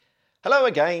Hello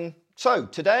again. So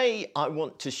today I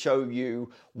want to show you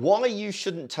why you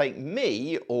shouldn't take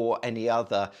me or any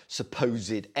other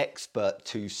supposed expert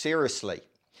too seriously.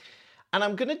 And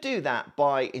I'm going to do that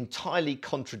by entirely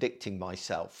contradicting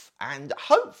myself. And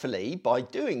hopefully by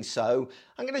doing so,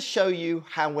 I'm going to show you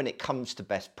how when it comes to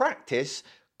best practice,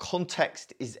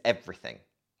 context is everything.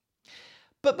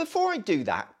 But before I do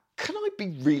that, can I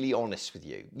be really honest with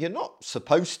you? You're not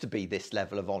supposed to be this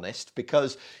level of honest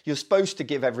because you're supposed to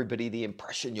give everybody the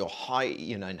impression you're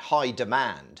in high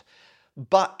demand.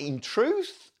 But in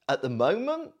truth, at the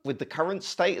moment, with the current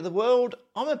state of the world,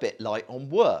 I'm a bit light on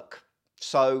work.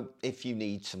 So if you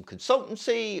need some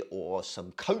consultancy or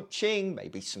some coaching,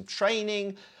 maybe some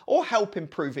training or help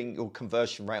improving your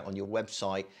conversion rate on your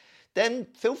website, then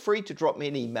feel free to drop me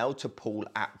an email to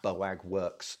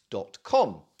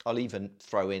paul@boagworks.com. I'll even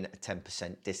throw in a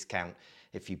 10% discount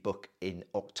if you book in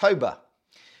October.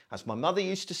 As my mother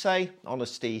used to say,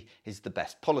 honesty is the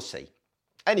best policy.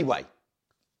 Anyway,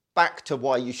 back to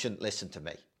why you shouldn't listen to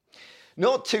me.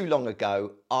 Not too long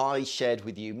ago, I shared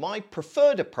with you my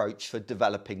preferred approach for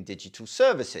developing digital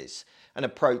services, an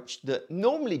approach that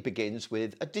normally begins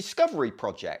with a discovery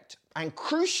project and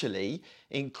crucially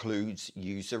includes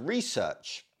user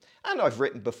research. And I've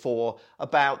written before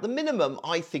about the minimum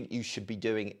I think you should be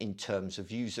doing in terms of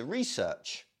user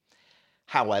research.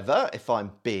 However, if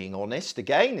I'm being honest,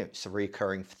 again, it's a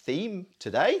recurring theme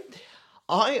today,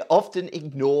 I often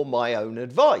ignore my own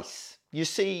advice. You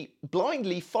see,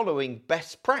 blindly following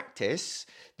best practice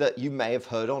that you may have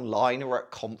heard online or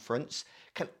at conference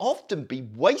can often be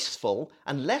wasteful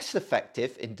and less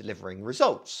effective in delivering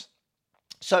results.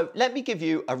 So let me give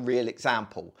you a real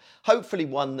example, hopefully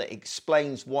one that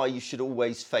explains why you should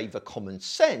always favour common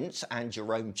sense and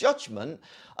your own judgment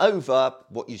over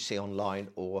what you see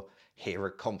online or hear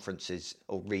at conferences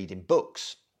or read in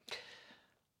books.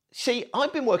 See,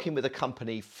 I've been working with a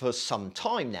company for some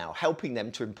time now, helping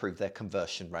them to improve their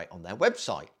conversion rate on their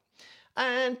website.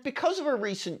 And because of a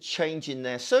recent change in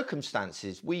their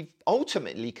circumstances, we've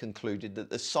ultimately concluded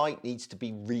that the site needs to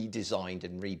be redesigned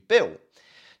and rebuilt.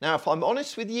 Now, if I'm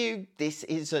honest with you, this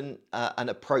isn't an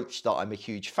approach that I'm a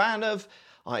huge fan of.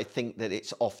 I think that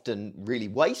it's often really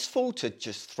wasteful to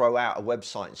just throw out a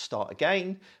website and start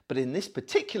again. But in this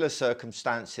particular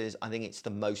circumstances, I think it's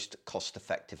the most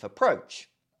cost-effective approach.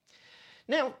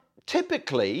 Now,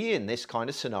 typically in this kind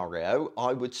of scenario,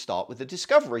 I would start with the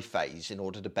discovery phase in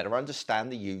order to better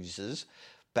understand the users,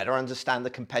 better understand the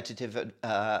competitive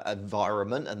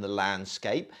environment and the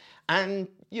landscape, and,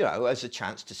 as a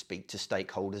chance to speak to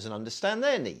stakeholders and understand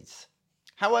their needs.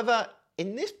 However,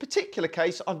 in this particular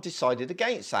case, I've decided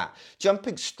against that,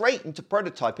 jumping straight into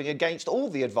prototyping against all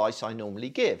the advice I normally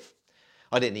give.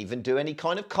 I didn't even do any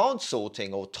kind of card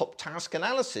sorting or top task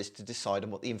analysis to decide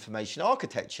on what the information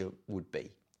architecture would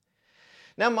be.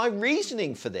 Now, my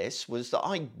reasoning for this was that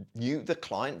I knew the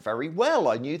client very well.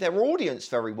 I knew their audience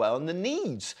very well and the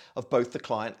needs of both the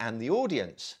client and the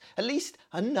audience, at least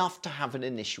enough to have an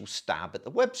initial stab at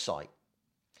the website.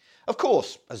 Of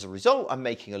course, as a result, I'm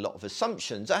making a lot of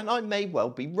assumptions and I may well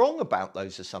be wrong about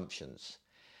those assumptions.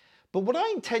 But what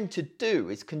I intend to do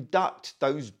is conduct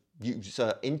those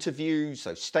user interviews,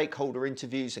 those stakeholder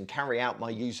interviews, and carry out my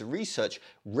user research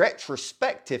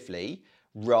retrospectively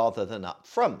rather than up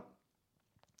front.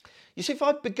 You see, if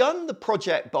I'd begun the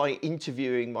project by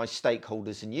interviewing my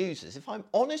stakeholders and users, if I'm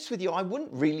honest with you, I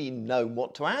wouldn't really know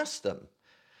what to ask them.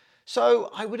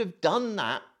 So I would have done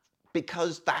that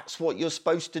because that's what you're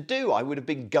supposed to do. I would have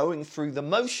been going through the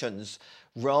motions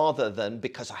rather than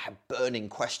because I had burning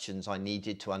questions I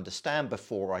needed to understand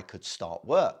before I could start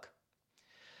work.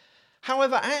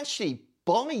 However, actually,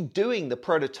 by doing the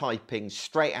prototyping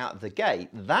straight out of the gate,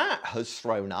 that has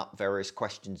thrown up various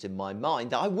questions in my mind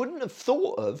that I wouldn't have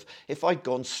thought of if I'd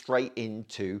gone straight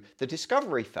into the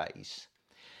discovery phase.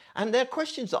 And they're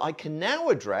questions that I can now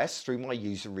address through my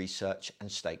user research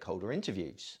and stakeholder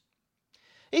interviews.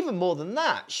 Even more than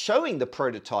that, showing the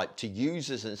prototype to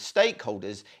users and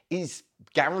stakeholders is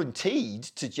guaranteed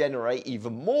to generate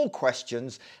even more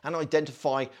questions and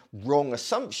identify wrong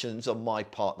assumptions on my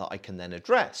part that I can then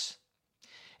address.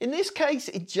 In this case,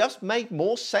 it just made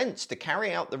more sense to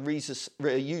carry out the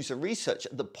user research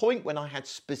at the point when I had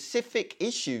specific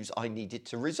issues I needed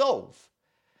to resolve.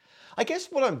 I guess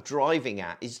what I'm driving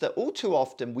at is that all too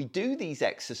often we do these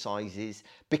exercises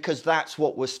because that's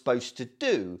what we're supposed to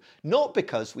do, not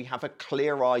because we have a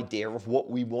clear idea of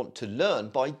what we want to learn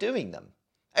by doing them.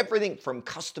 Everything from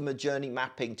customer journey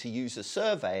mapping to user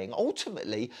surveying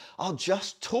ultimately are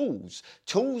just tools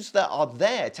that are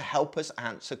there to help us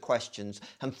answer questions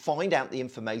and find out the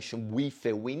information we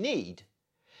feel we need.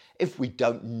 If we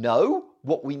don't know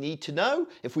what we need to know,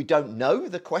 if we don't know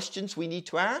the questions we need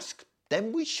to ask,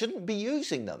 then we shouldn't be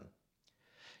using them.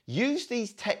 Use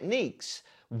these techniques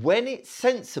when it's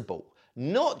sensible,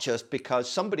 not just because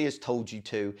somebody has told you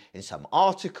to in some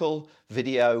article,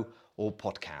 video, or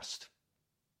podcast.